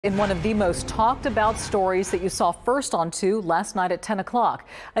In one of the most talked about stories that you saw first on 2 last night at 10 o'clock,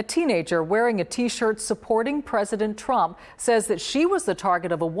 a teenager wearing a T-shirt supporting President Trump says that she was the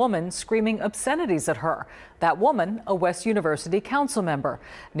target of a woman screaming obscenities at her. That woman, a West University council member.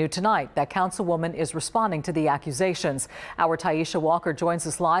 New tonight, that councilwoman is responding to the accusations. Our Taisha Walker joins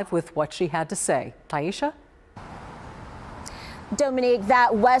us live with what she had to say. Taisha? Dominique,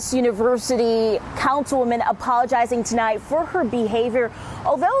 that West University councilwoman apologizing tonight for her behavior.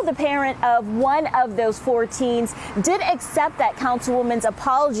 Although the parent of one of those 4 teens did accept that councilwoman's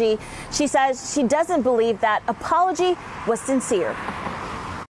apology, she says she doesn't believe that apology was sincere.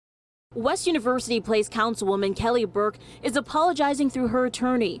 West University Place councilwoman Kelly Burke is apologizing through her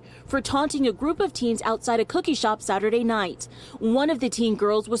attorney for taunting a group of teens outside a cookie shop Saturday night. One of the teen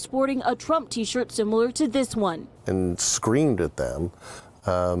girls was sporting a Trump T-shirt similar to this one. And screamed at them,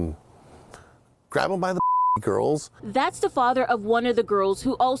 grab them by the girls. That's the father of one of the girls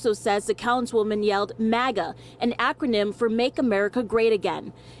who also says the councilwoman yelled MAGA, an acronym for Make America Great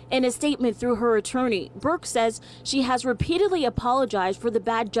Again. In a statement through her attorney, Burke says she has repeatedly apologized for the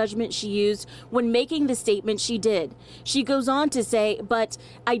bad judgment she used when making the statement she did. She goes on to say, but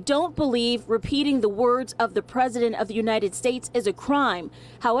I don't believe repeating the words of the President of the United States is a crime.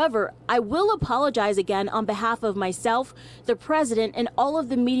 However, I will apologize again on behalf of myself, the President, and all of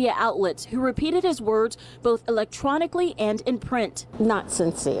the media outlets who repeated his words both electronically and in print. Not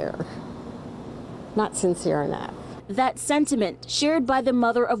sincere. Not sincere enough. That sentiment shared by the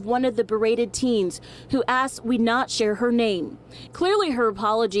mother of one of the berated teens who asked we not share her name. Clearly her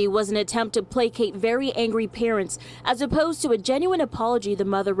apology was an attempt to placate very angry parents as opposed to a genuine apology, the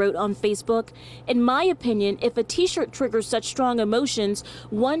mother wrote on Facebook. In my opinion, if a T-shirt triggers such strong emotions,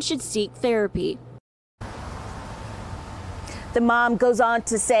 one should seek therapy. The mom goes on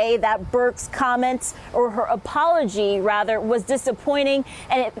to say that Burke's comments, or her apology rather, was disappointing,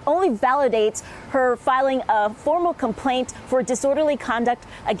 and it only validates her filing a formal complaint for disorderly conduct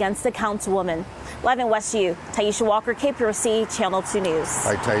against the councilwoman. Live in West U, Taisha Walker, KPRC, Channel 2 News.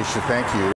 All right, Taisha, thank you.